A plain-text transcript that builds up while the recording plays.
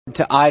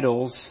to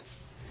idols,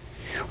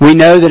 we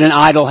know that an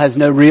idol has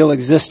no real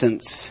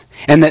existence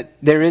and that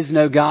there is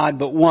no God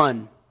but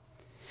one.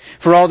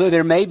 For although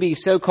there may be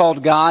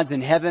so-called gods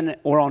in heaven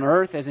or on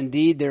earth, as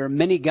indeed there are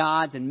many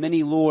gods and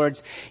many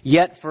lords,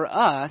 yet for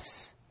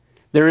us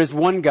there is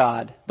one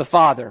God, the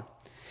Father,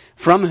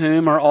 from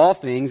whom are all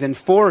things and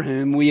for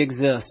whom we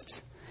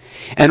exist,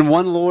 and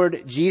one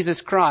Lord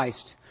Jesus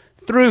Christ,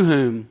 through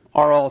whom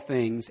are all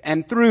things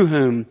and through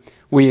whom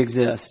we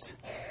exist.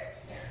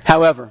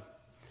 However,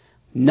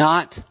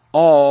 not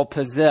all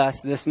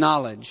possess this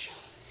knowledge,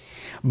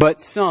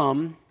 but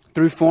some,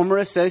 through former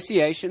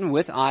association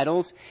with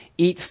idols,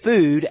 eat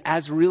food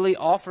as really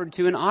offered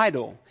to an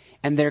idol,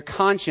 and their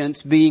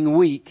conscience, being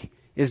weak,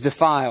 is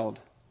defiled.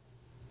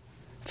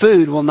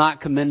 Food will not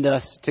commend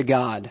us to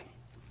God.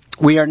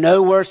 We are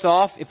no worse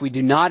off if we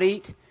do not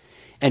eat,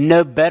 and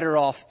no better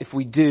off if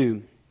we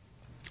do.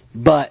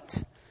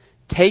 But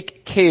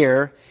take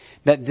care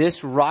that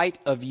this right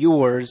of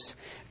yours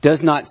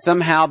does not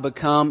somehow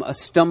become a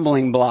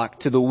stumbling block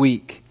to the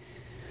weak.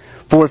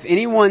 For if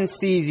anyone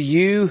sees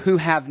you who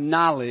have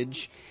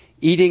knowledge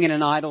eating in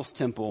an idol's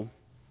temple,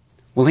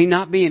 will he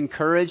not be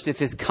encouraged if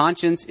his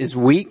conscience is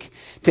weak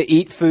to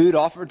eat food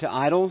offered to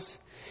idols?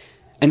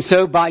 And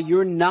so by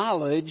your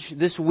knowledge,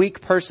 this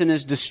weak person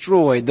is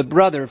destroyed, the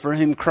brother for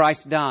whom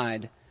Christ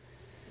died.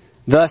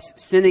 Thus,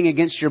 sinning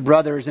against your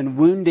brothers and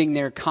wounding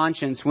their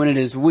conscience when it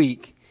is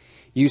weak,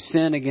 you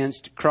sin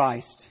against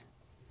Christ.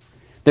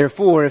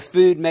 Therefore, if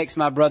food makes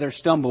my brother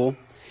stumble,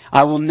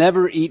 I will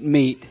never eat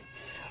meat,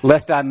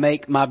 lest I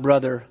make my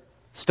brother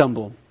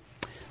stumble.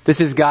 This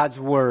is God's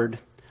word.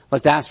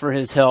 Let's ask for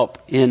His help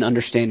in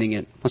understanding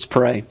it. Let's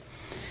pray.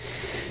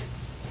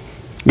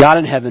 God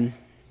in heaven,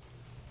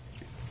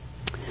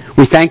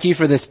 we thank you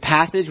for this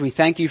passage. We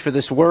thank you for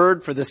this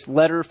word, for this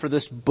letter, for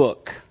this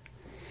book,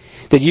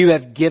 that you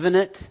have given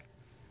it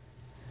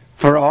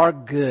for our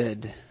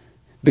good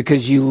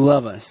because you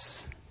love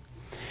us.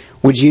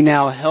 Would you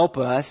now help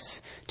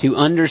us to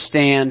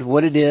understand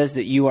what it is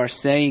that you are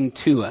saying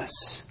to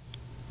us?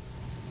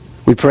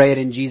 We pray it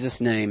in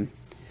Jesus' name.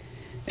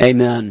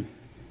 Amen.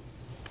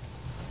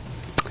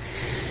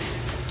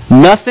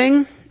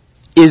 Nothing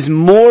is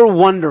more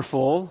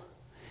wonderful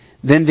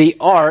than the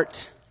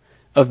art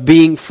of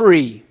being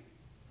free.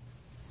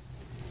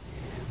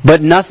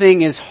 But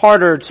nothing is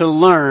harder to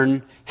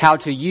learn how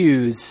to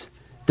use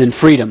than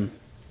freedom.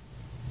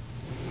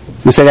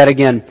 We'll say that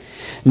again.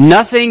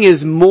 Nothing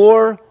is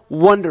more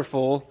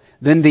wonderful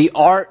than the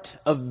art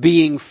of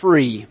being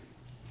free.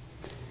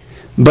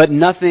 But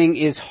nothing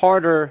is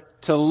harder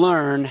to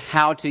learn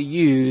how to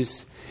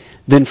use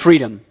than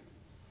freedom.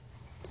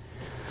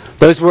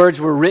 Those words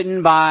were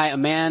written by a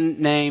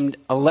man named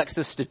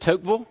Alexis de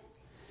Tocqueville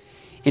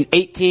in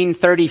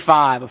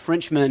 1835, a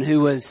Frenchman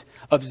who was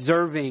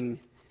observing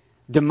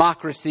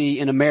democracy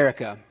in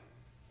America.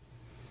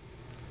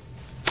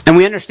 And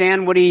we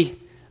understand what he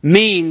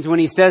means when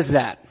he says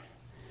that.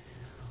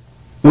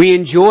 We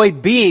enjoy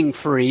being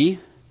free.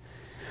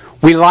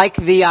 We like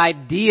the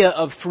idea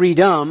of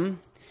freedom.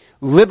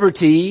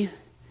 Liberty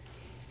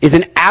is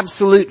an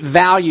absolute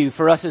value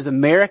for us as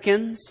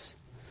Americans,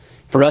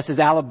 for us as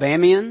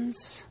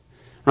Alabamians,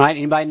 right?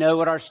 Anybody know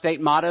what our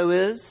state motto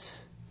is?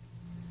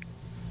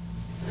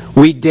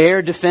 We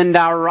dare defend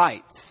our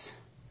rights,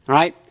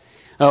 right?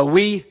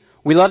 We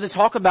love to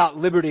talk about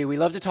liberty. We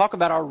love to talk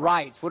about our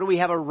rights. What do we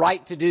have a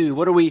right to do?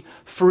 What are we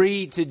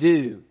free to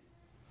do?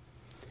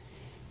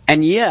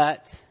 And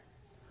yet,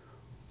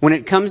 when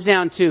it comes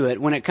down to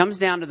it, when it comes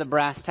down to the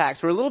brass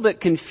tacks, we're a little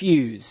bit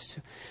confused.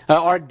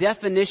 Our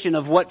definition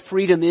of what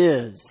freedom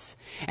is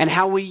and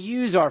how we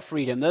use our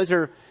freedom, those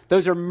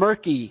are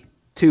murky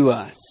to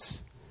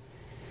us.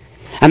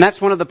 And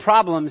that's one of the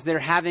problems they're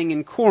having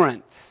in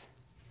Corinth.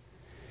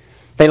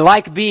 They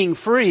like being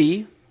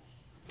free.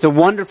 It's a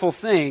wonderful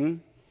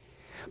thing,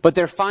 but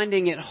they're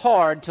finding it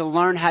hard to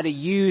learn how to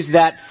use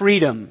that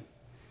freedom.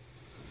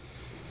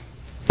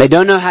 They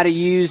don't know how to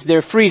use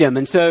their freedom.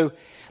 And so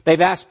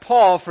they've asked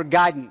Paul for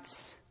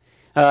guidance.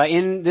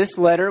 In this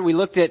letter, we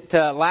looked at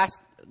the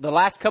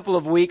last couple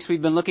of weeks,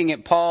 we've been looking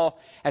at Paul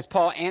as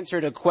Paul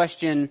answered a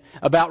question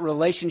about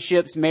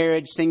relationships,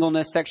 marriage,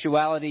 singleness,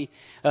 sexuality.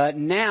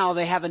 Now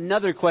they have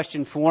another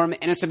question for him,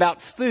 and it's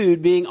about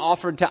food being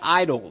offered to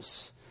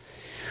idols,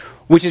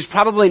 which is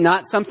probably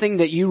not something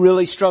that you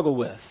really struggle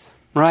with,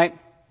 right?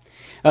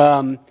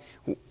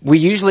 We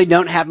usually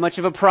don't have much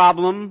of a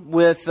problem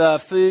with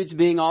foods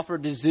being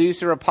offered to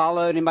Zeus or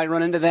Apollo. Anybody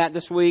run into that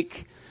this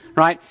week?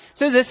 Right?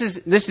 So this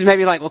is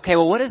maybe like, okay,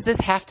 well, what does this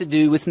have to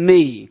do with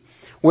me?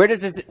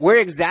 Where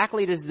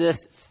exactly does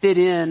this fit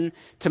in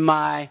to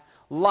my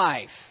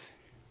life?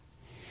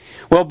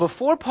 Well,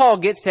 before Paul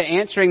gets to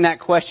answering that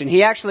question,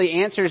 he actually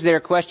answers their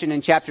question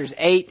in chapters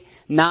 8,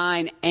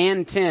 9,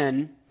 and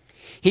 10.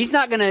 He's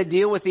not going to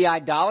deal with the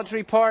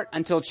idolatry part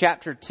until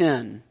chapter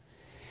 10.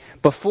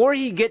 Before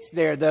he gets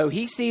there, though,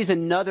 he sees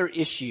another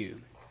issue.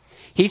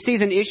 He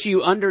sees an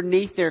issue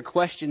underneath their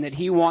question that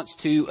he wants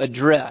to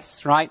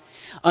address, right?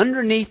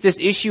 Underneath this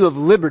issue of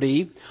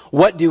liberty,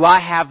 what do I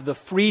have the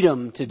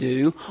freedom to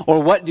do,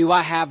 or what do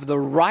I have the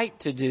right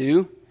to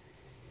do?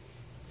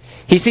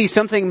 He sees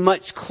something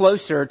much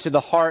closer to the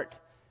heart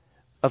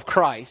of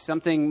Christ,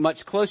 something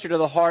much closer to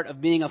the heart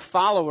of being a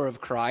follower of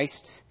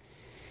Christ.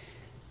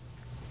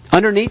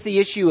 Underneath the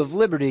issue of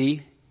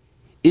liberty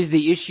is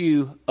the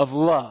issue of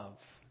love.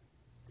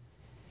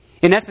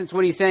 In essence,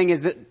 what he's saying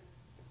is that,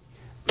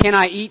 can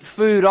I eat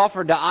food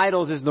offered to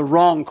idols is the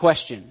wrong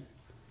question.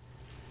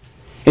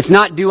 It's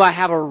not, do I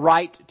have a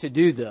right to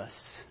do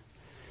this?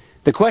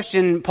 The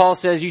question, Paul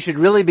says, you should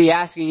really be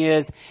asking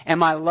is,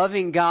 am I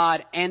loving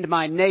God and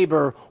my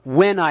neighbor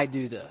when I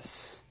do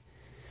this?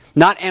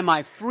 Not am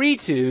I free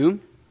to,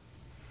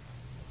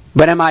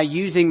 but am I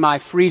using my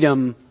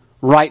freedom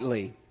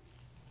rightly?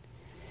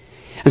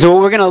 And so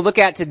what we're going to look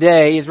at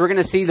today is we're going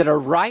to see that a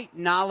right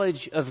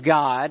knowledge of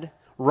God,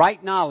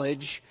 right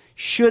knowledge,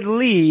 should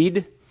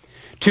lead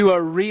to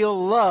a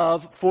real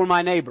love for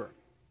my neighbor.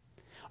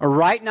 A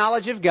right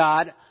knowledge of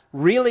God,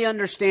 really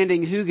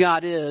understanding who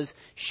God is,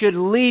 should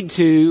lead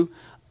to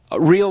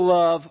a real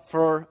love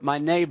for my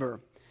neighbor.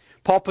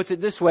 Paul puts it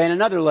this way in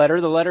another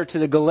letter, the letter to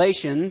the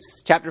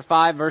Galatians, chapter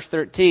 5, verse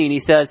 13. He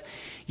says,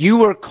 you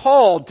were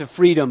called to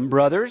freedom,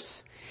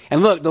 brothers.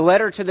 And look, the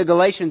letter to the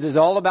Galatians is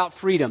all about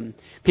freedom.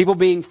 People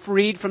being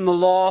freed from the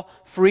law,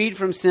 freed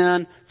from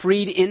sin,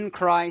 freed in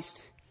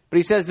Christ. But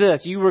he says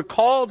this, you were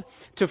called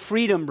to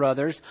freedom,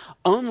 brothers,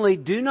 only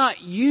do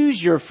not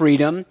use your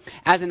freedom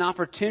as an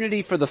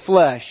opportunity for the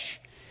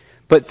flesh,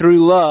 but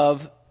through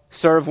love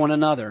serve one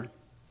another.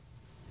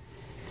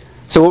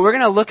 So what we're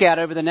going to look at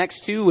over the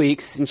next 2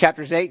 weeks in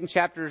chapters 8 and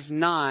chapters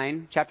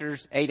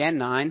 8 and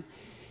 9,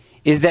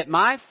 is that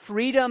my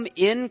freedom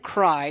in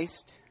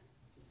Christ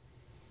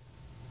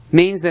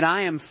means that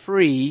I am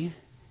free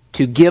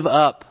to give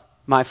up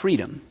my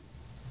freedom.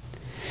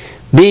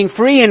 Being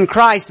free in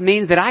Christ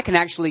means that I can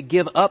actually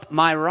give up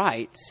my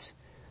rights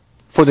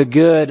for the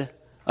good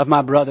of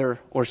my brother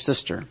or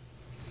sister.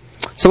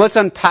 So let's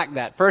unpack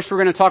that. First, we're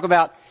going to talk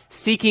about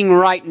seeking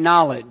right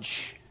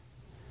knowledge.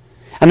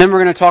 And then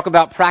we're going to talk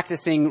about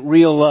practicing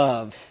real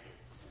love.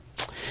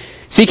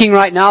 Seeking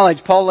right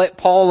knowledge,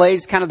 Paul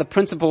lays kind of the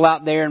principle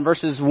out there in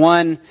verses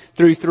 1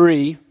 through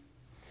 3.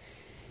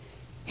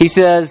 He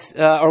says,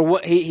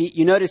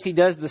 you notice he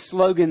does the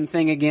slogan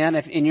thing again.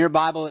 If in your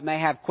Bible it may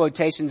have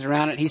quotations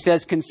around it. He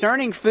says,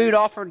 concerning food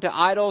offered to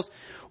idols,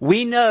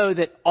 we know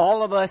that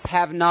all of us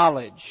have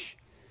knowledge.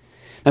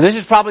 Now this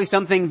is probably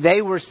something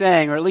they were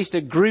saying, or at least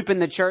a group in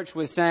the church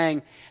was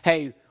saying,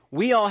 hey,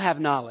 we all have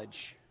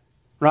knowledge,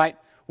 right?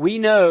 We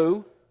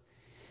know.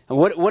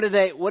 What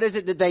is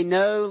it that they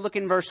know? Look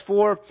in verse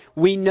 4.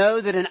 We know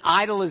that an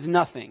idol is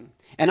nothing.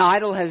 An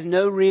idol has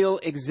no real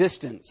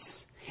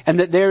existence. And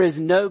that there is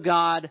no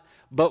God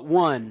but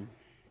one.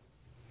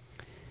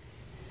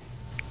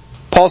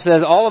 Paul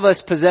says all of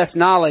us possess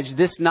knowledge.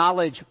 This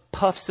knowledge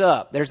puffs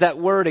up. There's that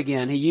word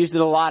again. He used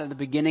it a lot at the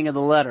beginning of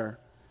the letter.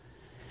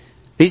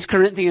 These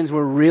Corinthians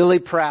were really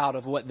proud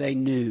of what they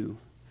knew.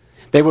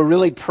 They were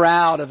really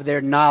proud of their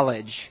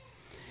knowledge.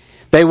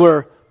 They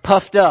were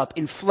puffed up,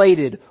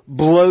 inflated,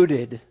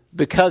 bloated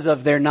because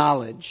of their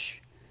knowledge.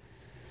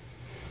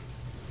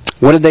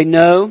 What did they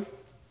know?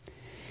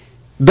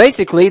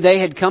 Basically, they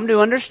had come to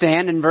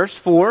understand, in verse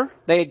 4,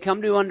 they had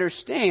come to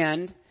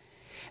understand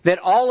that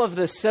all of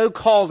the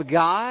so-called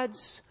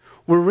gods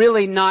were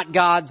really not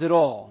gods at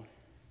all.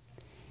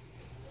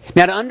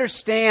 Now, to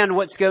understand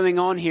what's going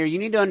on here, you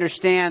need to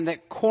understand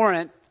that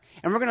Corinth,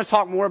 and we're going to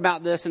talk more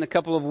about this in a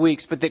couple of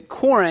weeks, but that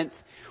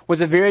Corinth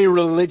was a very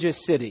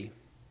religious city.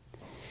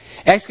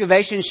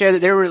 Excavations show that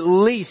there were at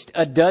least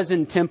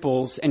 12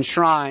 temples and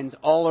shrines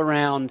all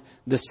around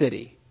the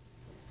city.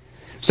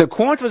 So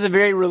Corinth was a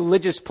very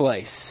religious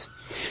place.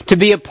 To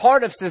be a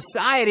part of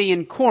society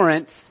in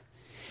Corinth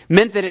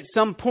meant that at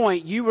some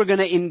point you were going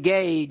to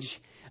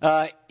engage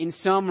in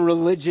some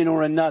religion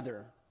or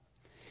another.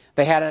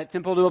 They had a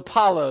temple to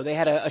Apollo. They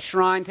had a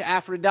shrine to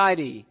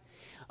Aphrodite,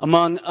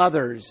 among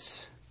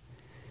others.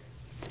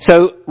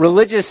 So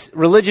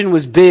religion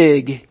was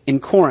big in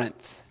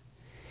Corinth.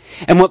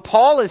 And what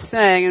Paul is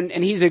saying,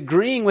 and he's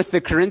agreeing with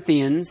the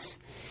Corinthians,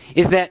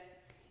 is that,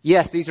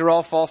 yes, these are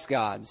all false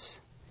gods.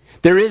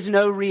 There is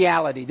no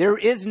reality. There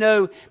is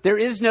no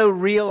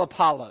real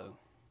Apollo.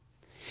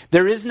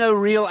 There is no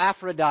real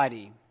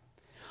Aphrodite.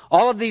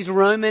 All of these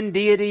Roman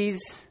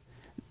deities,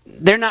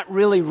 they're not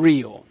really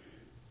real.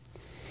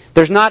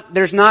 There's not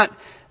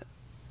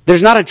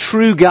a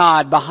true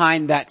God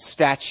behind that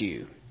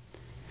statue.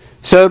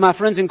 So my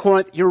friends in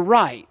Corinth, you're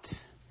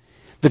right.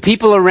 The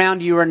people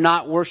around you are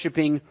not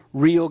worshiping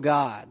real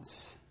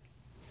gods.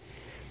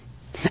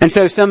 And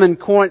so some in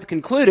Corinth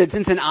concluded,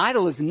 since an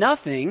idol is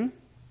nothing,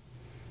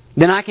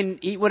 then I can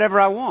eat whatever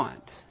I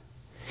want.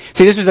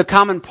 See, this was a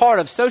common part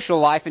of social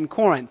life in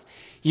Corinth.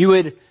 You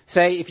would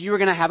say, if you were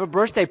going to have a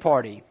birthday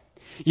party,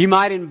 you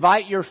might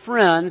invite your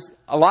friends.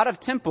 A lot of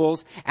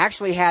temples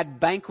actually had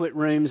banquet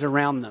rooms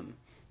around them.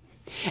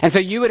 And so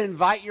you would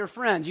invite your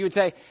friends. You would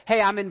say,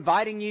 hey, I'm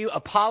inviting you.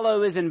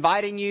 Apollo is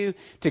inviting you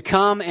to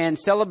come and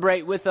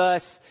celebrate with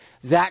us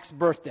Zach's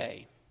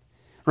birthday.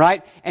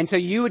 Right? And so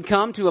you would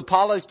come to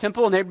Apollo's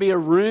temple and there'd be a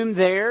room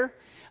there.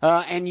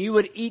 And you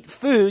would eat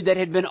food that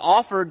had been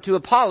offered to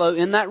Apollo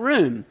in that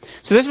room.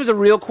 So this was a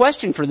real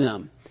question for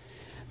them.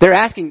 They're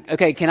asking,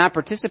 okay, can I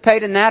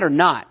participate in that or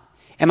not?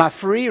 Am I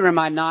free or am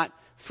I not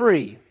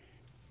free?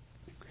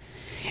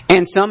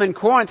 And some in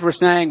Corinth were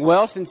saying,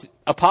 well, since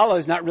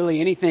Apollo's not really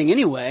anything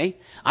anyway,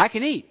 I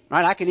can eat,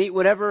 right? I can eat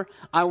whatever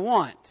I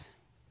want.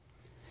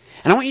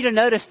 And I want you to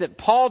notice that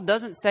Paul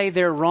doesn't say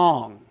they're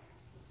wrong.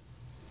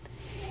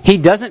 He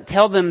doesn't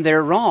tell them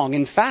they're wrong.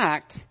 In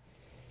fact,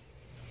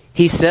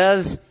 he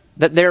says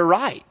that they're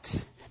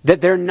right,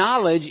 that their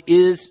knowledge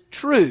is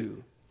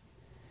true.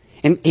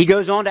 And he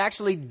goes on to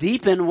actually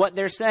deepen what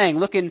they're saying.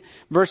 Look in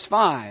verse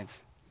 5.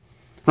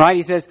 Right?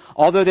 He says,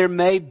 although there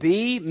may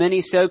be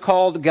many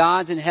so-called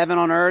gods in heaven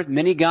on earth,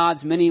 many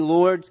gods, many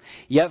lords,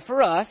 yet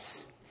for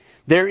us,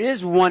 there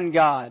is one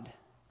God.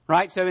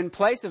 Right? So in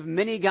place of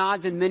many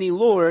gods and many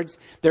lords,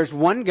 there's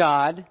one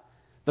God,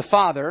 the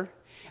Father,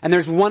 and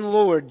there's one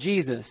Lord,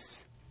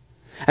 Jesus.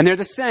 And they're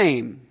the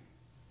same,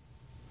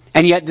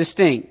 and yet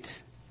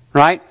distinct.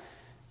 Right?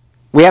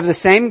 We have the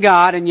same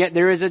God, and yet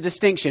there is a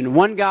distinction.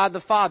 One God, the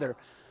Father,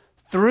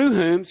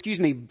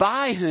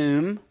 by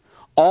whom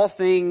all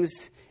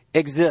things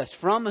exist,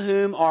 from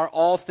whom are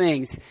all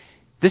things.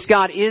 This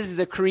God is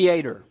the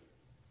Creator.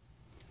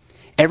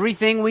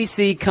 Everything we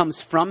see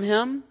comes from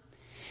Him.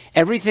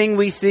 Everything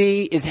we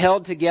see is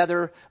held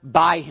together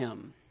by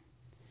Him.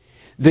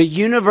 The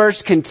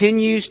universe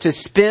continues to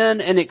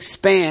spin and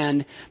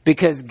expand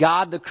because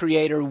God the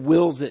Creator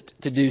wills it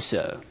to do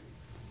so.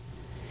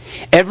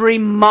 Every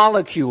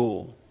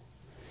molecule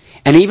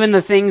and even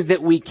the things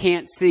that we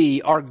can't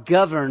see are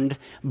governed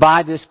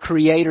by this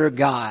Creator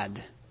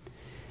God.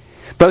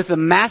 Both the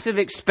massive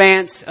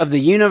expanse of the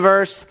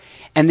universe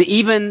and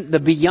even the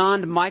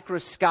beyond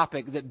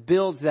microscopic that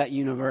builds that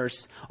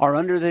universe are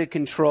under the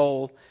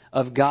control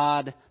of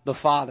God the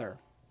Father.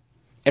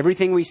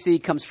 Everything we see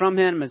comes from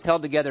Him, is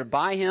held together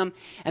by Him.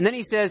 And then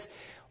he says,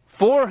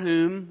 for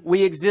whom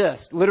we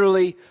exist.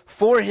 Literally,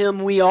 for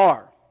Him we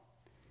are.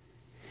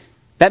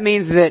 That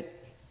means that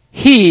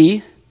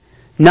He,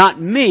 not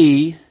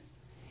me,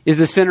 is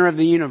the center of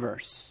the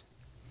universe.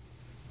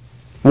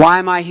 Why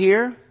am I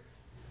here?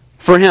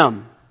 For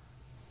Him.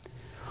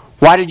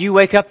 Why did you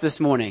wake up this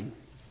morning?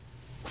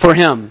 For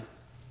Him.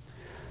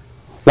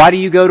 Why do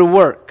you go to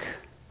work?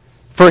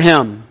 For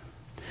Him.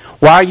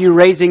 Why are you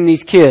raising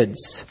these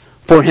kids?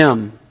 For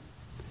Him.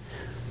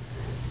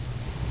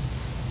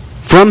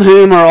 From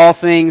whom are all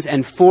things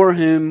and for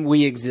whom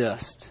we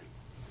exist.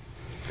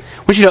 I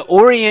want you to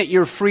orient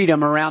your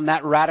freedom around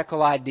that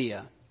radical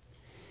idea.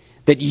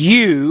 That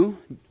you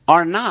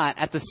are not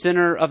at the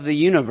center of the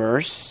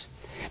universe.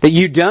 That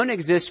you don't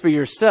exist for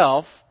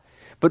yourself,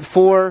 but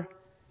for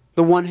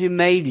the one who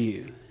made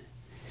you.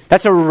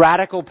 That's a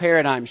radical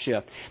paradigm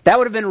shift. That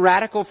would have been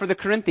radical for the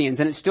Corinthians,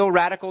 and it's still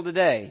radical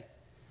today.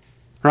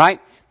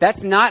 Right?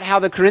 That's not how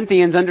the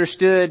Corinthians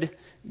understood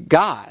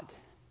God.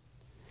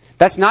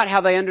 That's not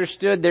how they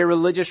understood their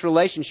religious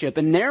relationship.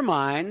 In their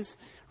minds,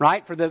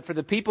 right, for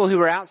the people who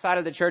were outside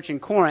of the church in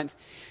Corinth,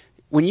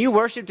 when you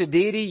worshiped a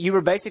deity, you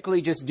were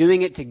basically just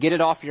doing it to get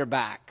it off your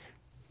back.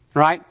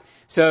 Right?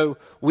 So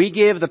we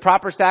give the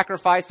proper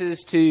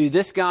sacrifices to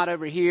this God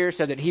over here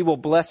so that He will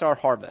bless our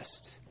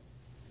harvest.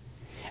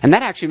 And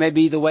that actually may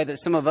be the way that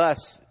some of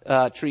us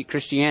treat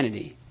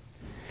Christianity.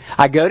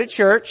 I go to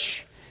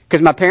church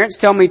because my parents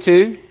tell me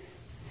to,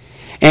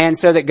 and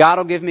so that God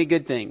will give me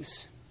good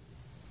things.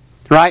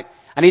 Right?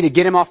 I need to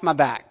get Him off my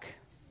back.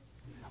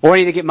 Or I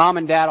need to get mom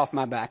and dad off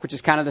my back, which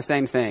is kind of the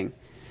same thing.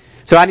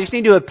 So I just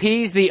need to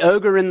appease the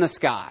ogre in the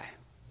sky.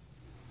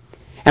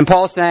 And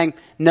Paul's saying,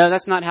 no,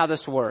 that's not how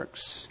this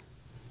works.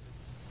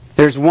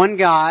 There's one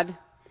God.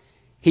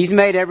 He's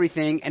made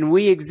everything, and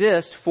we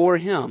exist for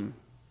Him.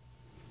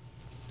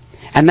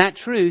 And that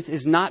truth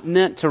is not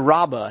meant to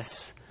rob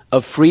us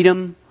of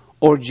freedom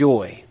or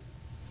joy.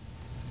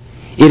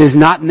 It is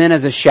not meant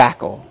as a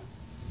shackle.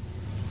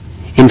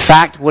 In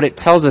fact, what it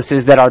tells us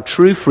is that our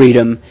true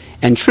freedom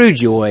and true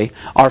joy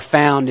are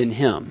found in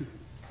Him.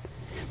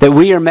 That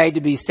we are made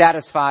to be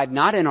satisfied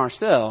not in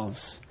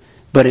ourselves,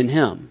 but in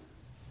Him.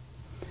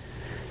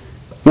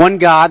 One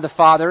God, the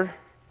Father,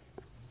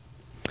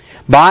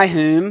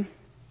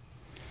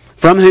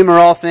 from whom are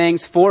all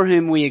things, for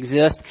whom we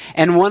exist,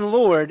 and one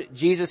Lord,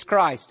 Jesus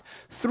Christ,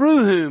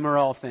 through whom are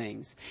all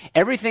things.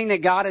 Everything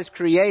that God has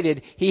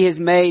created, He has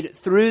made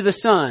through the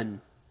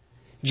Son.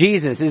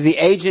 Jesus is the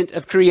agent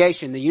of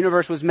creation. The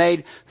universe was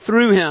made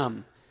through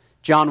Him,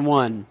 John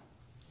 1.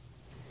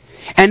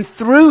 And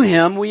through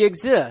Him we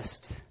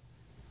exist.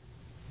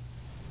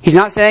 He's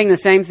not saying the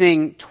same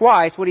thing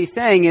twice. What He's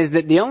saying is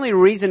that the only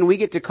reason we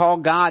get to call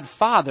God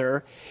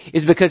Father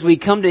is because we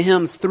come to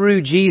Him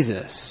through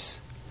Jesus.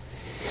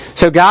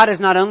 So God is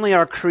not only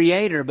our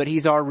Creator, but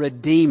He's our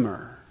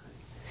Redeemer.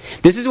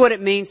 This is what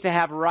it means to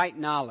have right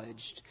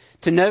knowledge.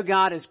 To know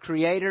God as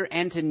Creator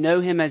and to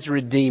know Him as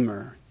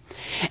Redeemer.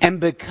 And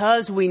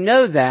because we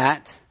know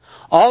that,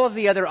 all of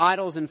the other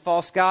idols and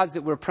false gods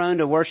that we're prone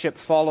to worship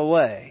fall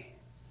away.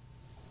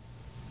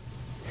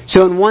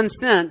 So in one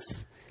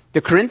sense,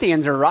 the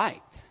Corinthians are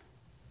right.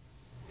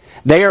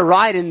 They are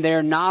right in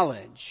their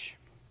knowledge.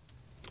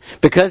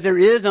 Because there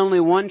is only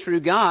one true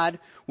God,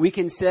 we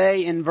can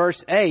say in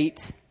verse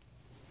 8,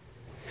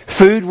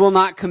 food will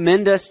not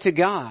commend us to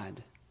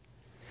God.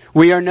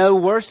 We are no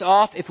worse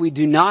off if we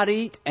do not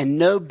eat, and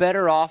no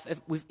better off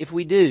if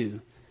we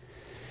do.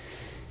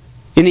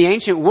 In the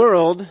ancient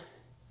world,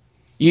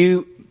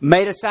 you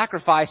made a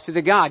sacrifice to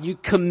the God. You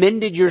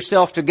commended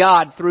yourself to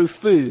God through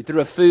food,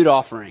 through a food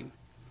offering.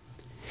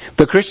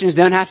 But Christians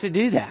don't have to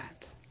do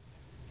that.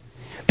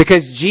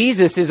 Because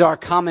Jesus is our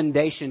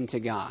commendation to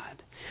God.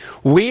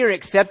 We are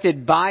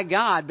accepted by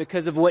God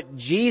because of what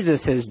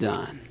Jesus has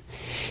done.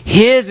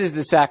 His is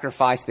the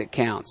sacrifice that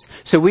counts.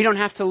 So we don't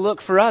have to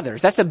look for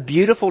others. That's a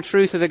beautiful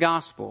truth of the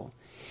gospel.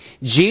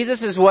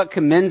 Jesus is what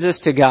commends us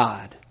to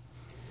God,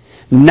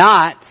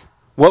 not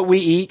what we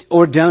eat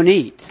or don't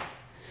eat.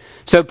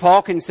 So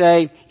Paul can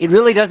say, it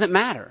really doesn't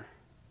matter.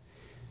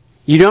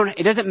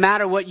 It doesn't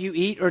matter what you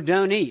eat or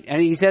don't eat.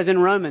 And he says in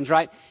Romans,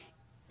 right?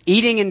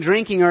 Eating and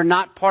drinking are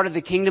not part of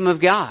the kingdom of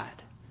God,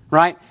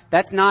 right?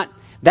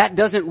 That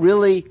doesn't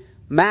really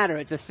matter.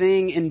 It's a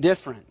thing in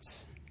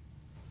difference.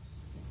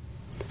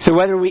 So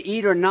whether we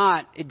eat or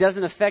not, it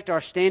doesn't affect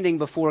our standing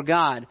before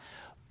God.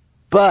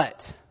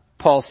 But,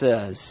 Paul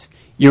says,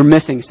 you're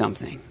missing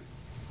something.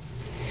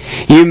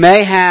 You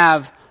may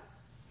have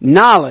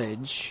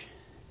knowledge,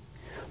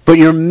 but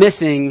you're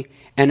missing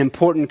an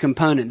important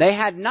component. They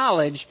had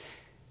knowledge,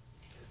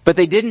 but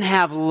they didn't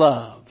have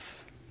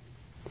love.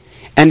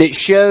 And it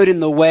showed in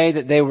the way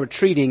that they were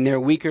treating their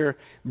weaker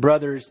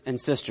brothers and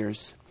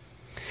sisters.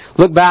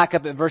 Look back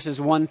up at verses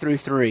 1 through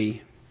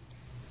 3.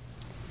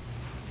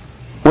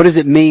 What does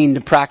it mean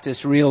to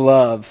practice real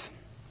love?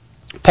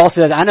 Paul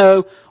says, I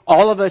know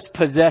all of us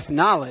possess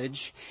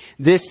knowledge.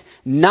 This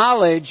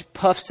knowledge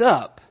puffs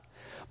up,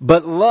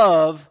 but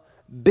love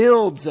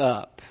builds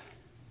up.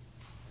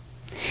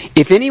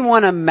 If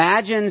anyone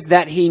imagines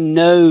that he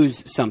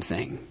knows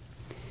something,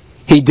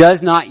 he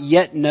does not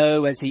yet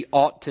know as he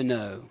ought to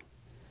know.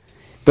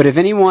 But if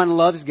anyone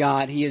loves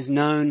God, he is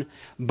known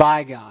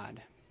by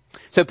God.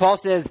 So Paul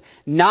says,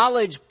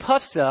 knowledge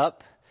puffs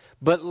up,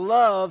 but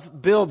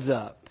love builds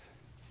up.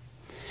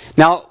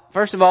 Now,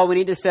 first of all, we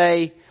need to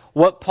say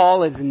what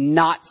Paul is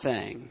not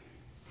saying.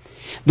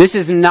 This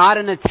is not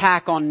an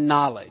attack on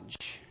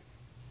knowledge.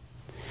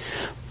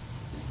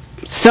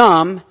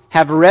 Some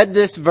have read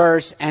this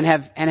verse and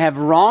have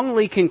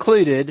wrongly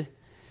concluded,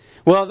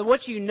 well,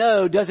 what you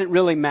know doesn't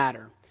really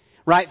matter.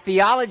 Right?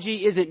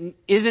 Theology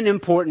isn't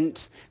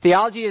important.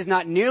 Theology is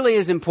not nearly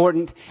as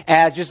important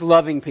as just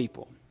loving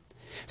people.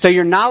 So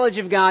your knowledge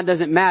of God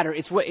doesn't matter.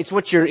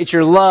 It's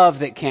your love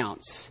that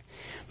counts.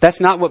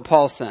 That's not what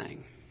Paul's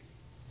saying.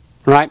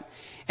 Right?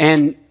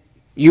 And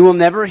you will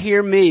never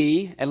hear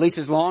me, at least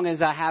as long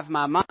as I have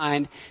my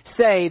mind,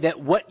 say that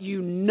what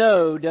you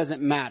know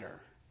doesn't matter.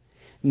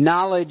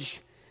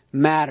 Knowledge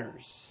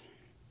matters.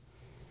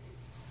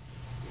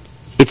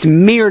 It's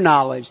mere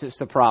knowledge that's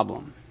the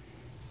problem.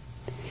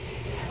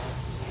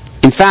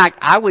 In fact,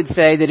 I would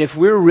say that if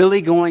we're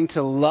really going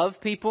to love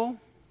people,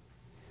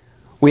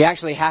 we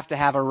actually have to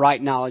have a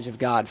right knowledge of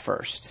God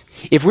first.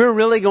 If we're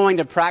really going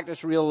to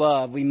practice real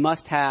love, we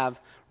must have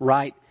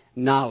right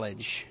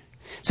knowledge.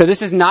 So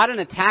this is not an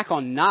attack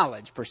on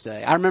knowledge per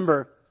se. I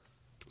remember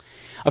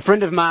a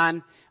friend of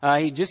mine,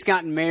 he'd just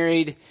gotten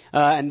married,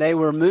 and they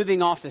were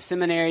moving off to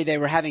seminary. They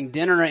were having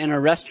dinner in a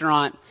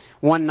restaurant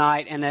one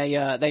night, and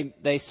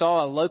they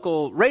saw a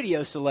local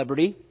radio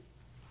celebrity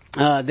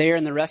there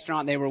in the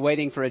restaurant. They were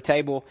waiting for a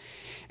table,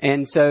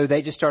 and so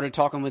they just started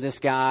talking with this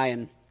guy.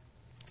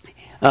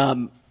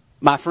 And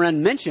my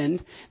friend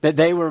mentioned that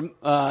they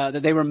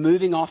were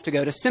moving off to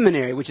go to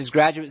seminary, which is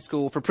graduate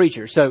school for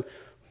preachers. So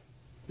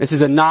this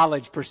is a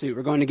knowledge pursuit.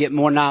 We're going to get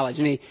more knowledge.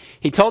 And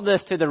he told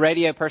this to the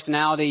radio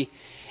personality,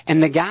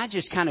 and the guy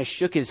just kind of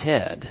shook his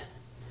head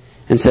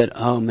and said,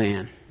 "Oh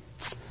man,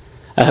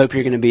 I hope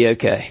you're going to be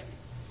okay."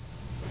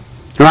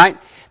 Right?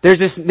 There's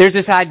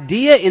this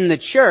idea in the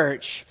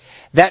church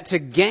that to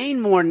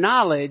gain more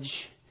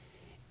knowledge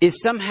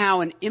is somehow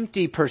an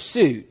empty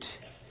pursuit.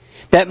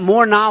 That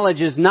more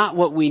knowledge is not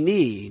what we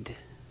need.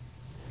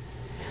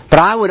 But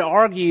I would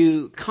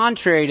argue,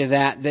 contrary to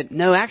that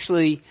no,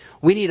 actually,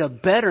 we need a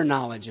better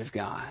knowledge of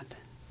God.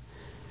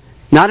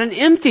 Not an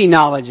empty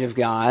knowledge of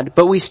God,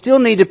 but we still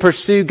need to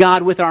pursue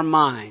God with our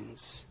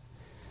minds.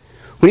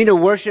 We need to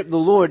worship the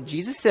Lord.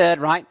 Jesus said,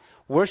 right?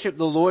 Worship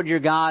the Lord your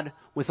God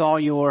with all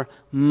your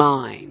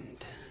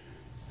mind.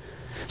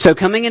 So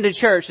coming into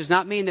church does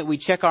not mean that we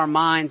check our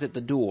minds at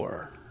the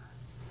door.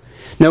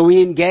 No,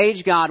 we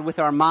engage God with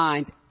our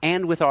minds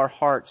and with our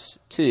hearts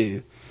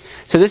too.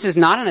 So this is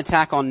not an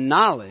attack on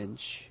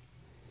knowledge,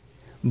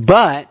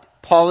 but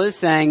Paul is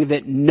saying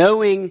that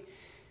knowing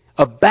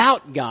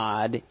about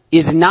God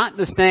is not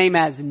the same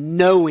as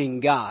knowing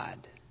God.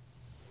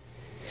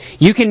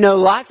 You can know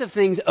lots of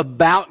things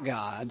about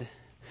God,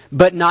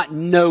 but not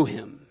know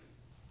Him.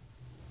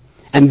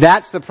 And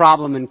that's the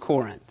problem in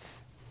Corinth.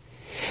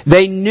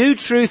 They knew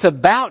truth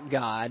about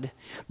God,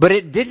 but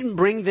it didn't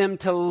bring them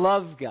to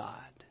love God.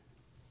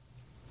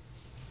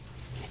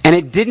 And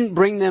it didn't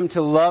bring them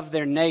to love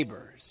their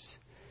neighbors.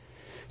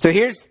 So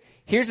here's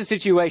the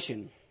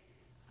situation.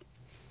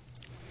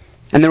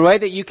 And the way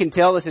that you can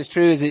tell this is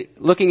true is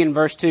looking in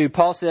verse 2,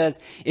 Paul says,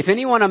 if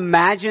anyone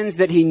imagines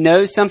that he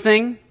knows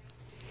something,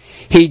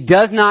 he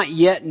does not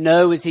yet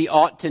know as he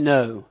ought to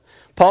know.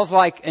 Paul's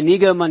like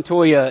Inigo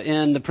Montoya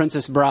in The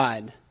Princess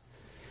Bride.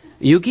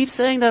 You keep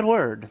saying that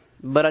word,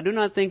 but I do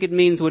not think it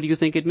means what you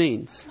think it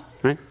means.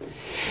 Right?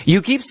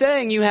 You keep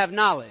saying you have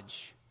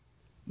knowledge,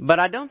 but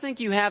I don't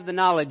think you have the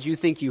knowledge you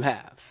think you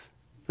have.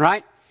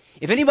 Right?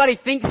 If anybody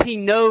thinks he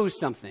knows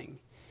something,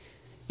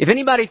 if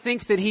anybody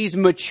thinks that he's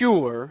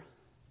mature,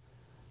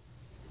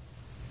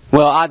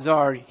 well, odds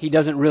are he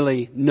doesn't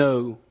really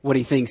know what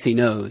he thinks he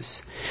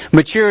knows.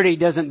 Maturity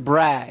doesn't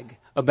brag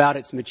about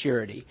its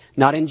maturity.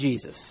 Not in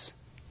Jesus.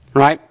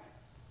 Right?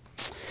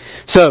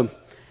 So,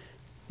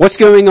 what's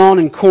going on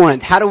in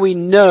Corinth? How do we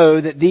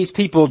know that these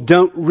people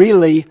don't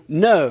really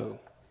know?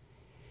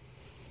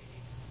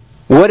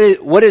 What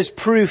is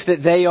proof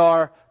that they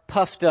are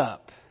puffed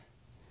up?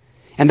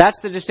 And that's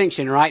the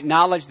distinction, right?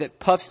 Knowledge that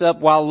puffs up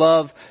while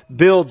love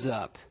builds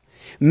up.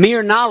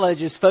 Mere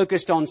knowledge is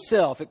focused on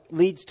self. It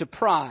leads to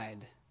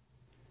pride.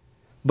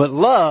 But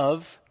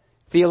love,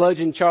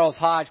 theologian Charles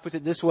Hodge puts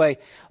it this way,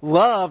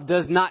 love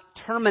does not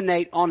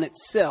terminate on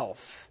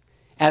itself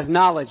as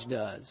knowledge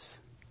does.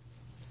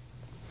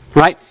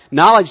 Right?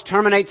 Knowledge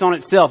terminates on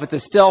itself. It's a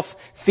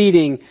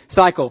self-feeding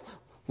cycle.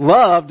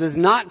 Love does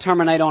not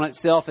terminate on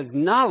itself as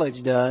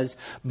knowledge does,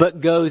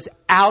 but goes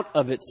out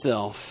of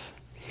itself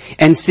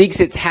and seeks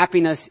its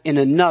happiness in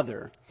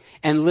another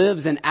and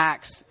lives and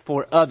acts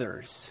for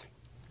others.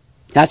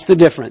 That's the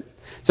difference.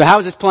 So how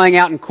is this playing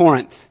out in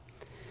Corinth?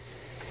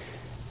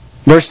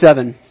 Verse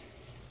 7.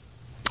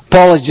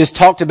 Paul has just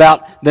talked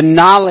about the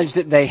knowledge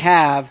that they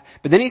have,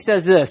 but then he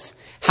says this,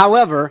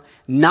 however,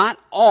 not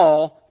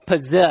all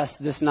possess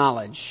this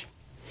knowledge.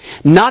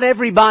 Not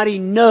everybody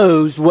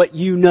knows what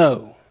you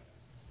know.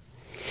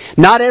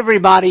 Not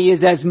everybody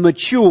is as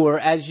mature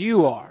as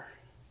you are.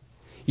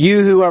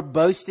 You who are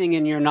boasting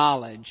in your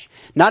knowledge.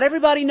 Not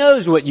everybody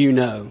knows what you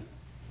know.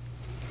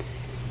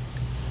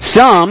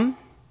 Some,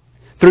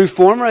 through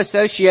former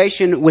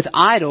association with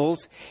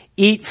idols,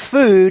 eat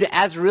food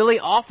as really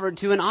offered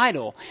to an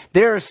idol.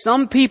 There are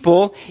some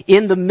people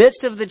in the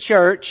midst of the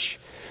church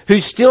who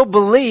still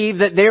believe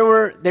that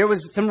there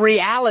was some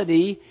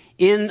reality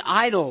in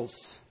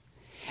idols.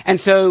 And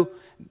so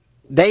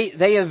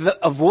they have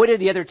avoided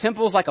the other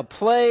temples like a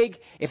plague.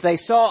 If they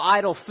saw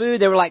idol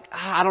food, they were like,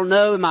 I don't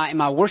know,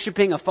 am I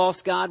worshiping a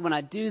false god when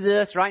I do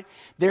this, right?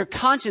 Their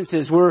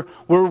consciences were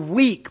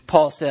weak,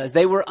 Paul says.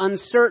 They were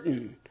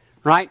uncertain,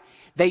 right?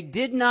 They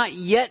did not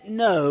yet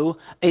know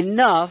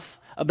enough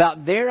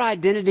about their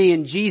identity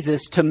in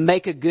Jesus to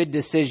make a good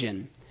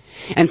decision.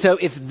 And so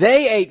if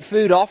they ate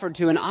food offered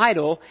to an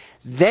idol,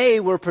 they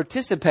were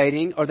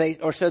participating,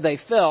 or so they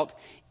felt,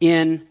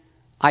 in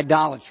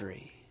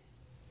idolatry.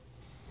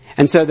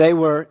 And so they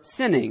were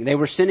sinning. They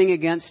were sinning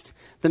against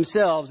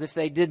themselves if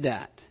they did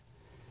that.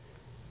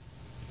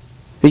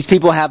 These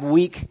people have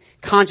weak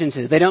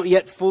consciences. They don't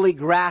yet fully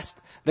grasp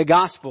the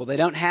gospel. They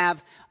don't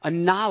have a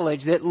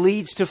knowledge that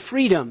leads to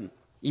freedom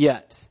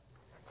yet.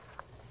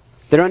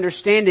 Their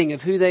understanding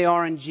of who they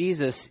are in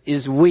Jesus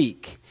is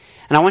weak.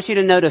 And I want you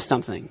to notice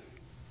something.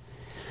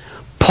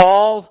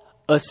 Paul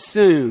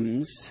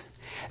assumes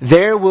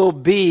there will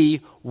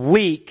be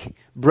weak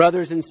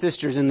brothers and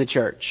sisters in the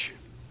church.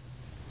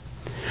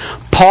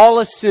 Paul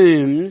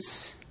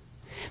assumes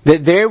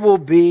that there will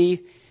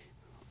be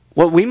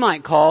what we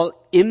might call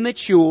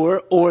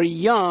immature or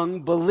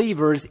young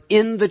believers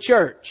in the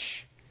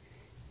church.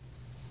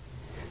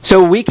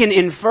 So we can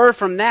infer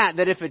from that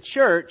if a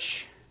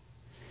church,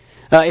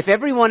 if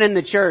everyone in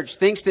the church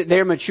thinks that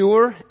they're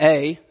mature,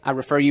 I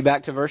refer you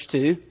back to verse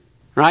 2,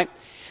 right?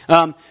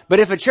 But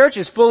if a church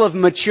is full of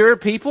mature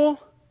people,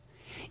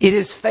 it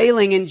is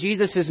failing in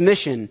Jesus'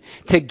 mission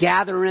to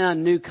gather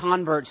in new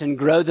converts and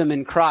grow them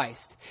in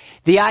Christ.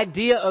 The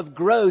idea of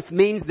growth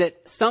means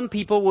that some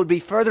people will be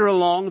further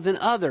along than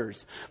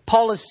others.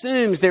 Paul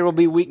assumes there will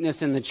be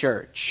weakness in the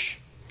church.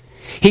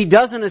 He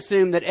doesn't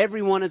assume that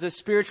everyone is a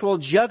spiritual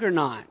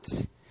juggernaut.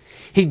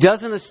 He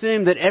doesn't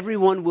assume that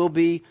everyone will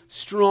be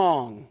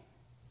strong.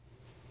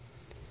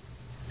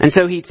 And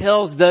so he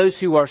tells those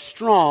who are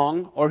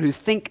strong, or who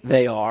think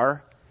they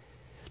are,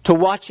 to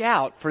watch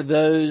out for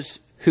those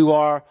who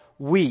are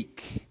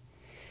weak.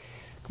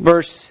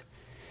 Verse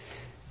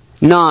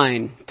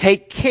 9,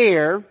 take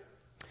care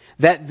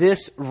that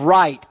this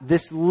right,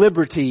 this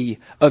liberty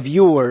of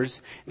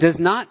yours does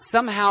not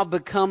somehow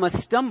become a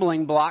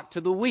stumbling block to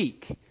the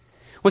weak.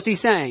 What's he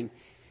saying?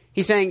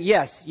 He's saying,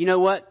 yes, you know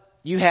what?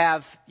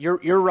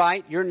 You're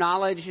right. Your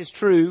knowledge is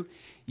true.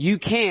 You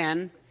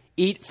can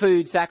eat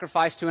food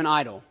sacrificed to an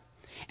idol.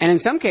 And in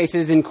some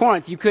cases in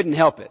Corinth, you couldn't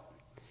help it.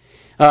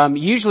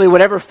 Usually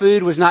whatever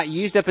food was not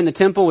used up in the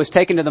temple was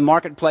taken to the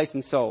marketplace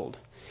and sold.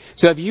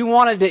 So if you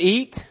wanted to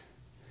eat,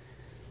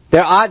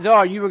 the odds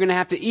are you were going to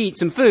have to eat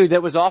some food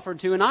that was offered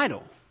to an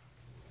idol.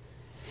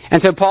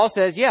 And so Paul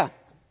says, yeah,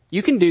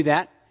 you can do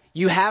that.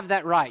 You have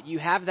that right. You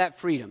have that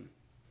freedom.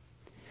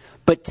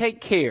 But take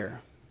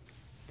care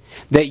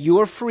that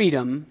your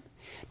freedom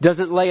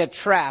doesn't lay a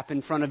trap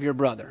in front of your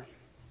brother.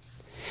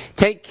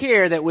 Take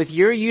care that with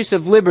your use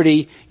of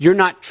liberty, you're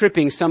not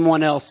tripping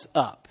someone else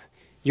up.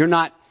 You're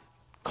not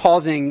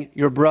causing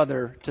your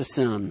brother to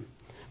sin.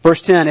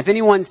 Verse 10, if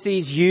anyone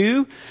sees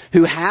you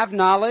who have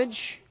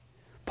knowledge,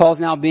 Paul's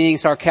now being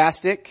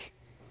sarcastic,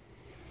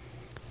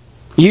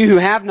 you who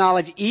have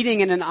knowledge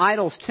eating in an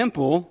idol's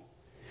temple,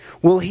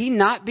 will he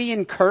not be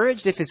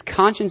encouraged if his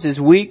conscience is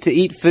weak to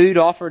eat food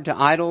offered to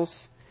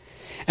idols?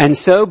 And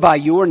so by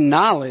your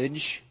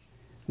knowledge,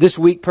 this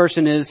weak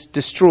person is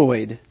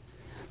destroyed,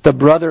 the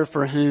brother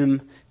for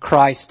whom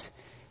Christ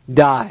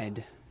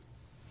died.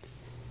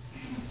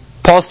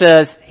 Paul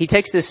says, he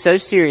takes this so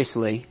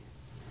seriously.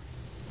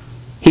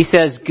 He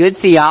says, good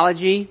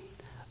theology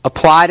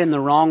applied in the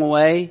wrong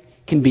way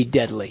can be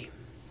deadly.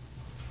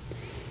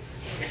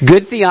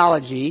 Good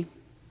theology,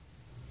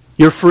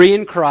 you're free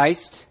in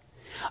Christ,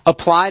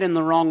 applied in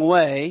the wrong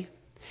way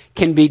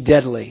can be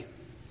deadly.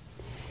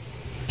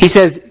 He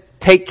says,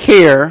 take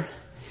care.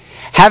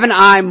 Have an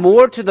eye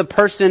more to the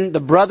person,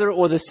 the brother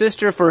or the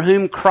sister for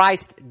whom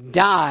Christ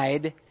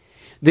died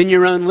than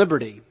your own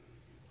liberty.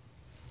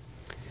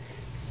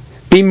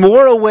 Be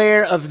more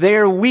aware of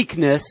their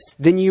weakness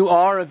than you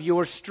are of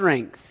your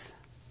strength.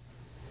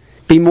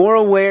 Be more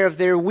aware of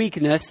their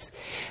weakness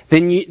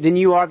than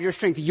you are of your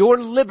strength. Your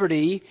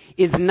liberty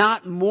is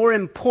not more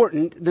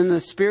important than the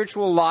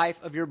spiritual life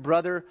of your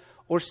brother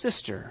or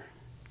sister.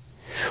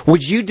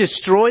 Would you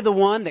destroy the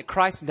one that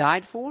Christ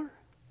died for?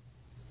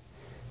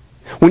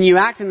 When you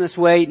act in this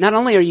way, not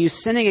only are you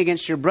sinning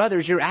against your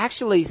brothers, you're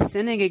actually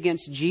sinning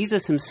against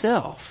Jesus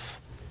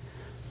himself.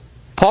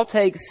 Paul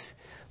takes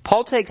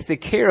the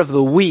care of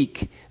the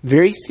weak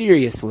very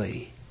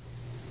seriously.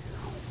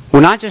 We're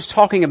not just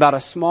talking about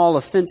a small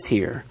offense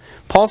here.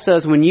 Paul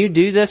says when you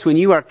do this, when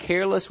you are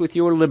careless with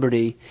your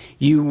liberty,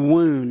 you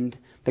wound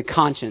the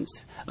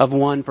conscience of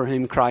one for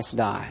whom Christ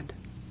died.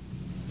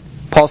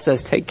 Paul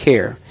says take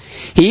care.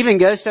 He even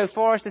goes so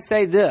far as to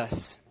say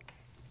this,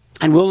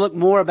 and we'll look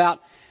more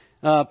about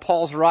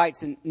Paul's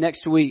rights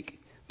next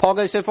week. Paul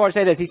goes so far as to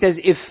say this. He says,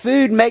 if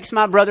food makes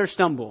my brother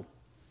stumble,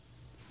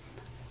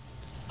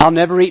 I'll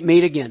never eat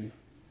meat again.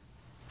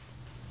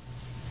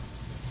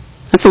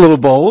 That's a little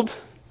bold,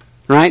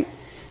 right?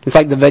 It's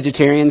like the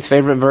vegetarian's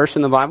favorite verse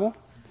in the Bible.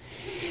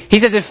 He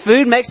says, if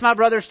food makes my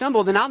brother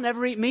stumble, then I'll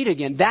never eat meat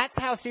again. That's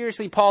how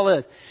seriously Paul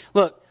is.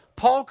 Look,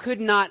 Paul could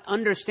not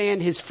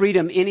understand his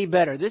freedom any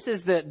better. This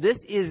is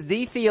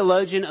the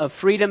theologian of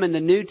freedom in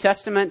the New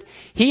Testament.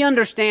 He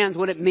understands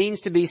what it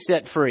means to be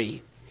set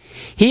free.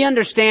 He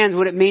understands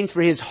what it means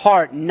for his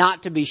heart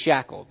not to be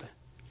shackled.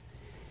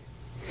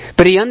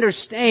 But he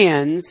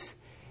understands,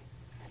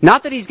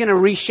 not that he's going to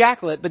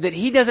reshackle it, but that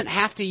he doesn't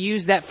have to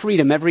use that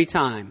freedom every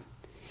time.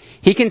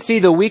 He can see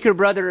the weaker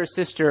brother or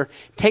sister,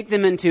 take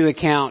them into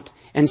account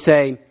and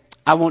say,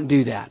 I won't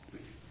do that.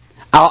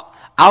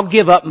 I'll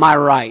give up my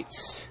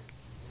rights.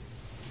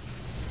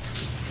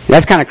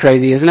 That's kind of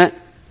crazy, isn't it?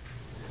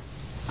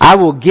 I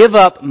will give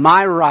up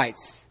my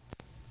rights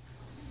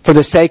for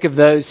the sake of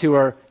those who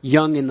are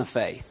young in the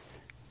faith.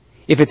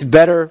 If it's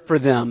better for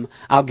them,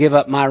 I'll give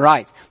up my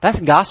rights. That's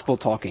gospel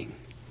talking.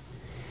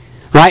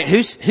 Right?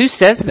 Who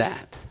says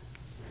that?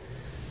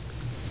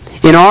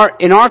 In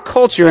our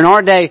culture, in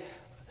our day,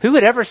 who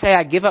would ever say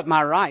I give up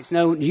my rights?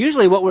 No,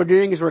 usually what we're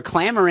doing is we're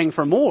clamoring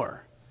for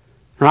more.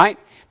 Right?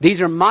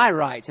 These are my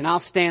rights and I'll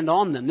stand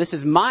on them. This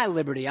is my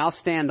liberty. I'll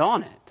stand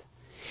on it.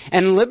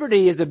 And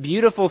liberty is a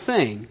beautiful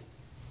thing.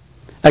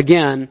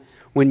 Again,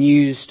 when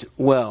used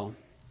well.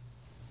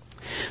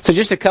 So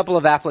just a couple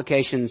of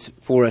applications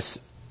for us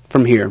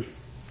from here.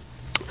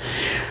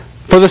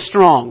 For the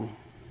strong.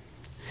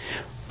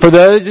 For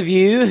those of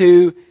you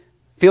who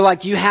feel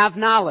like you have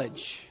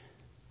knowledge,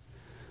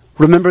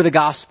 remember the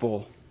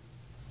gospel.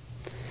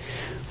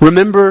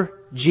 Remember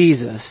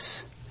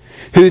Jesus,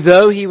 who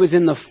though he was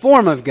in the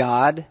form of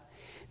God,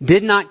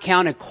 did not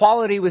count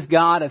equality with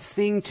God a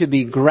thing to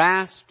be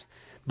grasped,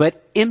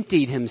 but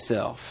emptied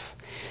himself,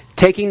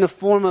 taking the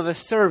form of a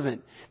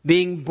servant,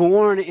 being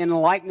born in the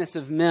likeness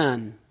of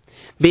men,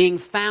 being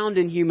found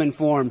in human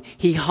form.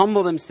 He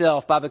humbled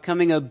himself by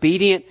becoming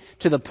obedient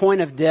to the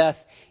point of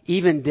death,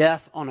 even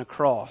death on a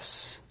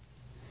cross.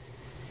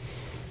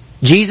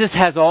 Jesus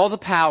has all the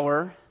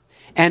power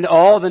and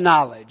all the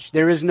knowledge.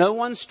 There is no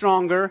one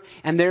stronger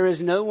and there is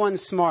no one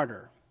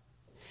smarter.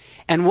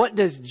 And what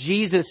does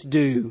Jesus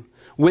do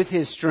with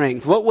his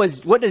strength?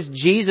 What does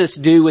Jesus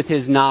do with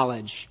his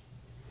knowledge?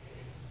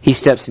 He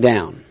steps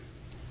down.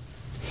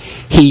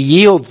 He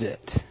yields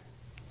it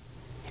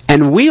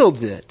and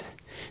wields it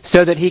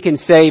so that he can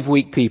save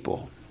weak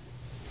people.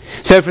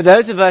 So for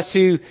those of us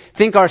who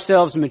think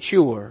ourselves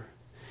mature,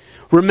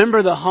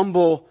 remember the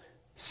humble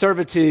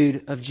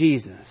servitude of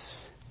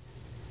Jesus,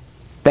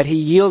 that he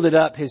yielded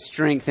up his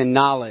strength and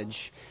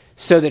knowledge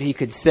so that he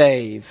could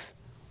save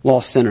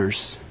lost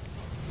sinners.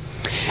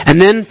 And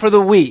then for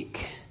the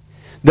weak,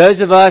 those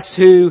of us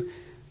who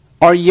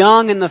are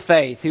young in the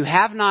faith, who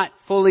have not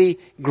fully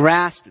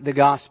grasped the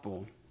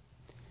gospel.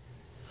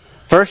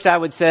 First, I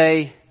would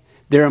say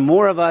there are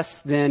more of us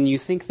than you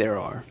think there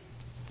are.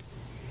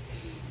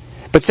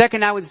 But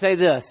second, I would say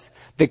this: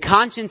 the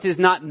conscience is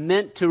not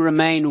meant to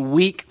remain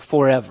weak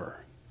forever.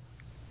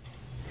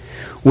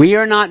 We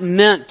are not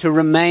meant to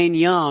remain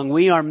young.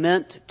 We are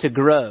meant to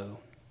grow.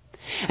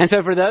 And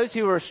so for those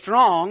who are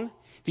strong,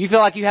 if you feel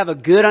like you have a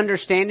good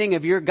understanding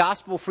of your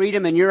gospel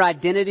freedom and your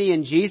identity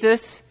in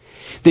Jesus,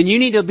 then you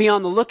need to be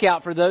on the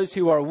lookout for those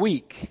who are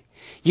weak.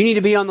 You need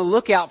to be on the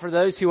lookout for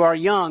those who are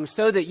young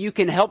so that you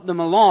can help them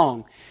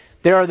along.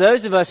 There are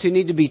those of us who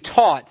need to be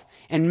taught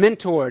and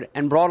mentored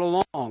and brought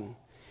along.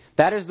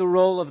 That is the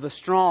role of the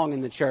strong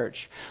in the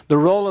church. The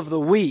role of the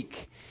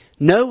weak: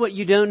 know what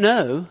you don't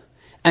know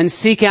and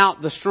seek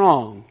out the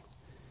strong.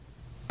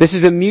 This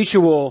is a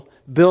mutual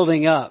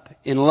building up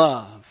in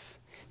love.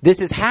 This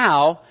is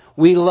how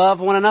we love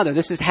one another.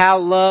 This is how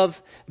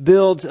love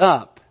builds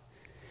up.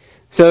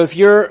 So if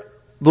you're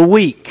the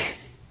weak,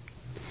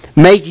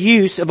 make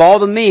use of all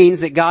the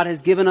means that God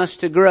has given us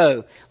to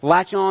grow.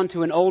 Latch on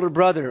to an older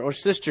brother or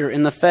sister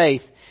in the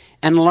faith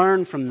and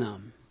learn from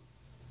them.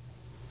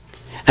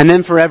 And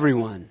then for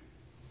everyone,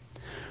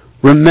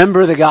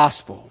 remember the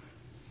gospel.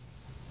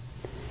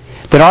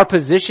 That our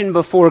position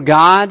before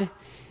God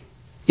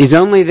is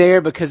only there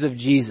because of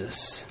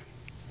Jesus.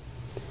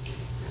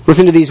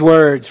 Listen to these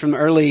words from the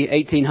early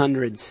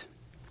 1800s.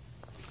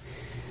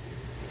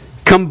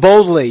 Come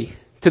boldly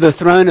to the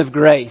throne of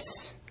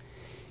grace,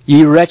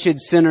 ye wretched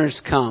sinners,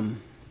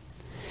 come,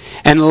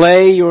 and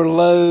lay your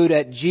load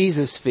at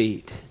Jesus'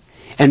 feet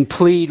and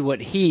plead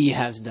what He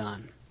has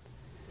done.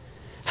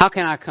 How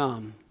can I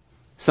come?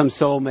 Some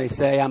soul may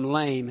say, I'm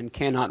lame and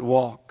cannot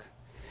walk.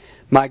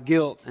 My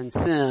guilt and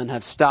sin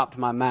have stopped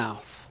my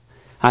mouth.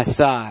 I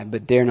sigh,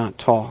 but dare not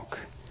talk.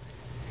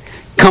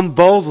 Come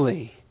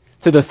boldly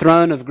to the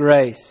throne of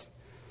grace,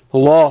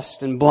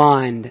 lost and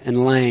blind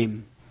and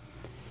lame.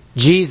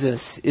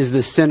 Jesus is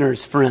the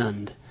sinner's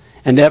friend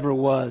and ever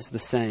was the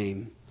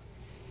same.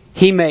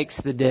 He makes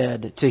the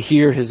dead to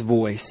hear His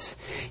voice.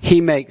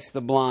 He makes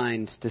the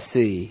blind to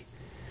see.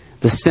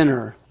 The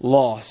sinner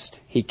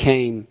lost, He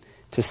came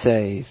to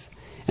save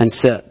and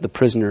set the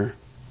prisoner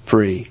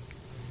free.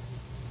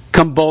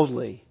 Come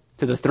boldly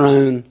to the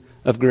throne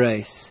of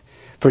grace,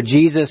 for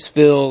Jesus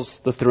fills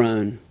the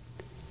throne,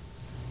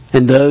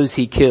 and those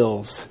He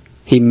kills,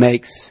 He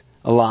makes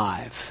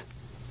alive.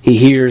 He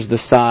hears the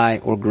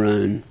sigh or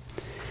groan.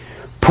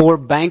 Poor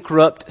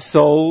bankrupt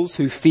souls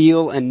who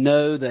feel and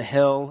know the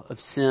hell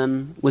of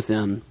sin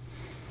within,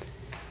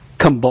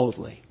 come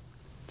boldly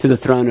to the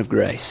throne of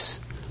grace.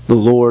 The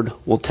Lord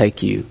will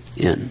take you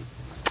in.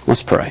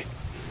 Let's pray.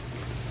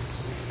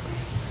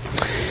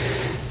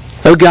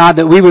 Oh God,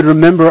 that we would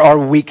remember our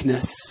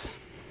weakness.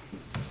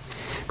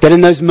 That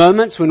in those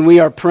moments when we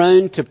are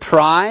prone to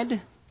pride,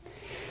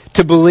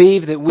 to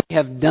believe that we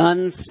have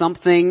done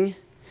something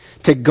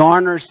to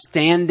garner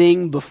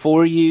standing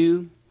before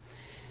you,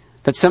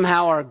 that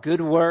somehow our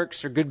good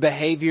works or good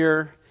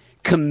behavior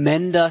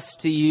commend us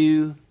to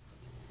you,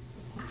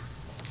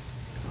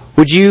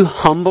 would you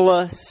humble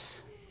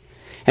us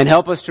and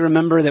help us to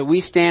remember that we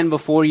stand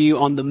before you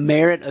on the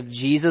merit of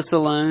Jesus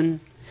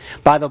alone,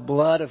 by the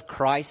blood of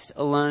Christ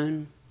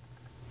alone.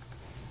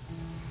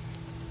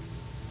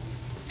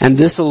 And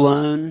this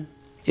alone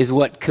is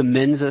what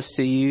commends us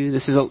to you.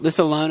 This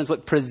alone is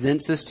what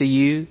presents us to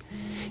you.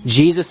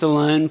 Jesus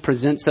alone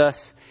presents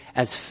us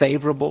as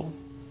favorable.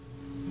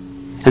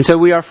 And so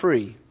we are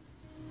free.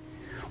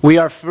 We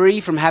are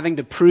free from having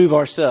to prove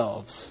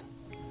ourselves.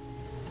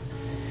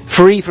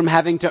 Free from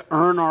having to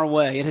earn our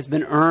way. It has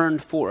been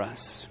earned for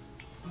us.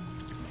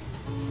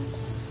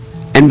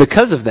 And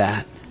because of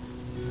that,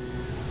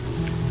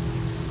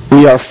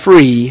 we are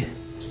free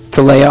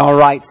to lay our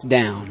rights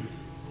down.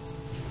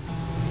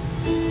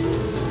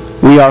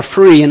 We are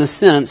free, in a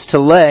sense, to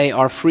lay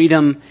our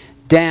freedom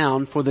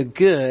down for the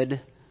good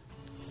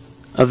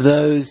of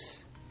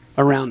those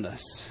around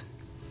us.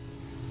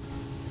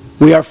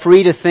 We are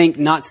free to think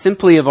not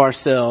simply of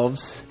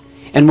ourselves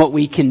and what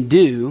we can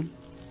do,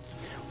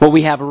 what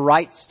we have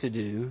rights to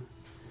do,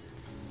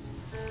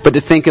 but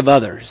to think of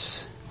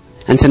others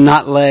and to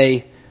not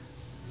lay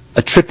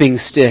a tripping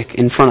stick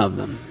in front of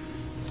them,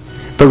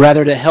 but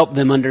rather to help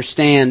them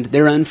understand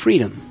their own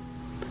freedom,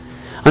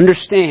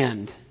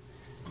 understand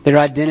their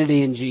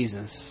identity in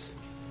Jesus.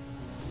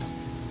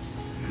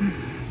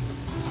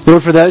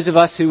 Lord, for those of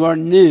us who are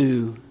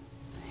new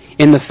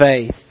in the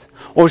faith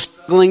or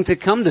struggling to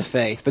come to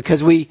faith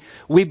because we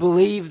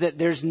believe that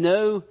there's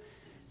no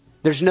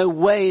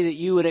way that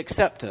you would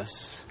accept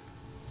us,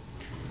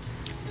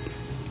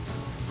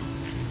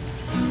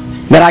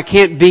 that I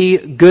can't be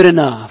good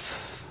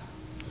enough,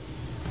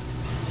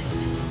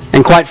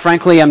 and quite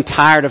frankly, I'm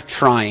tired of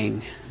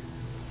trying.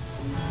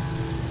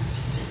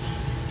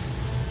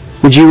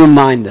 Would you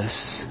remind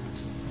us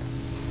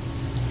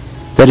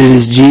that it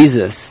is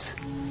Jesus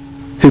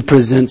who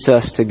presents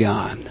us to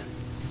God?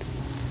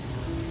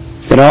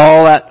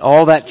 That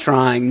all that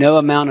trying, no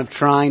amount of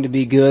trying to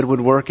be good would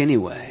work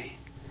anyway.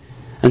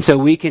 And so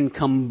we can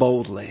come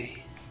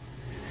boldly.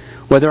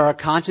 Whether our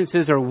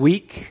consciences are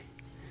weak,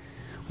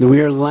 whether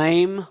we are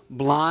lame,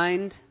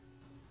 blind,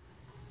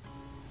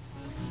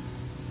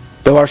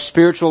 though our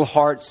spiritual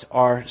hearts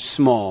are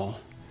small,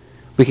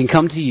 we can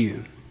come to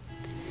you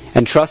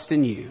and trust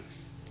in you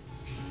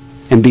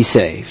and be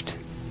saved.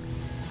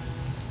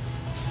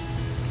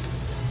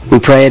 We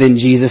pray it in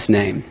Jesus'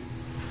 name.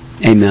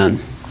 Amen.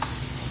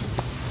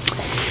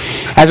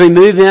 As we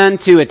move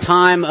into a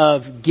time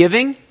of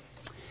giving,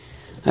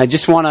 I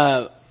just want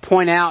to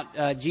point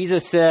out,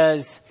 Jesus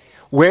says,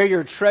 where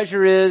your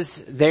treasure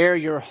is, there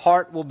your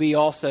heart will be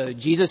also.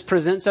 Jesus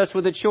presents us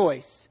with a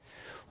choice.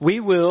 We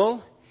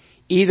will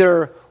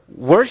either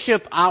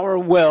worship our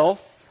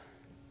wealth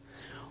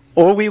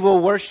or we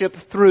will worship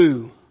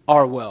through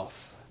our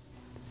wealth.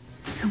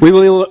 We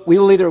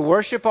will either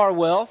worship our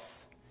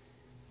wealth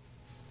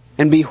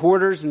and be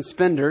hoarders and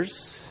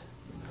spenders,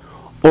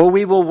 or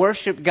we will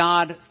worship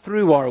God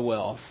through our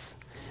wealth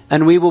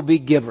and we will be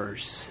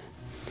givers.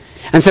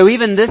 And so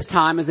even this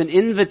time is an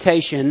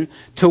invitation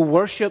to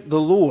worship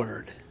the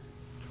Lord,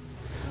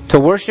 to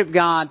worship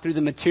God through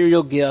the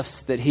material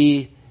gifts that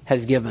He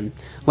has given.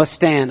 Let's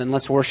stand and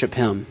let's worship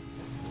Him.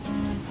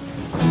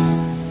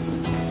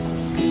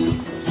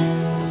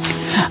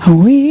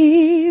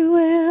 We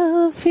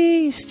will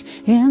feast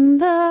in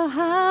the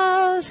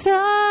house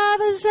of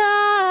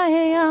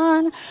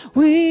Zion.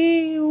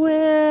 We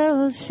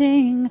will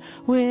sing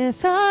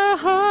with our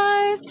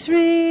hearts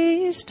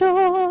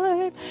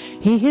restored.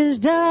 He has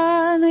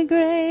done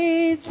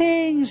great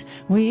things.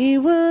 We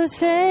will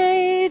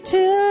say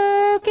together,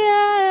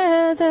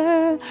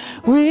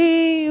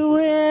 we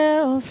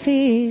will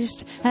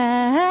feast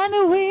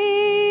and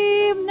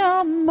weep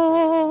no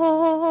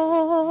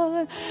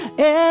more.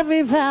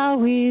 Every vow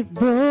we've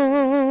broken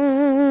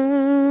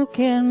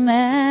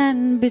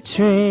and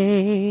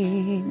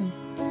betrayed,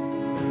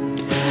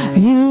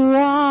 you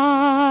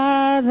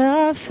are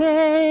the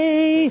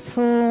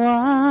faithful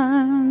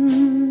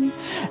one.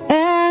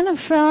 And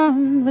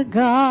from the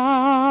garden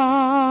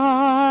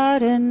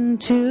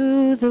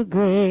to the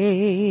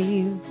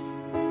grave,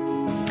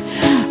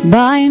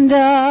 bind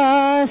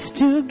us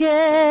together,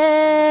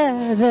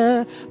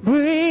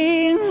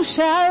 bring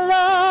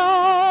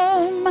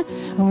shalom.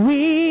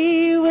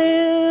 We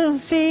will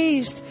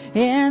feast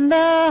in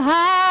the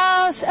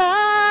house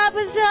of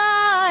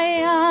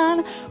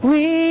Zion.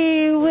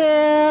 We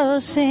will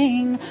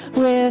sing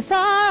with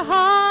our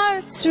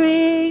hearts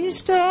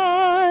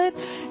restored.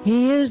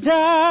 He has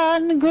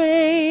done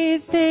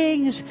great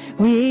things.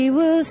 We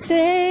will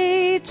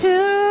say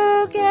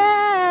together,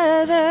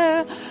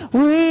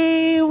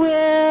 we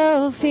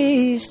will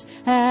feast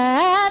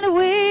and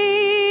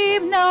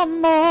weep no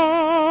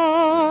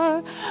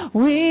more.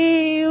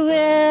 We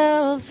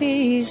will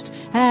feast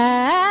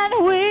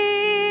and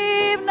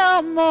weep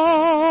no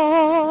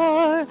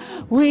more.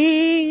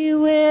 We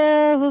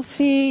will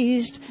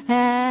feast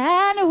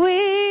and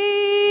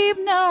weep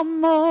no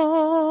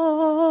more.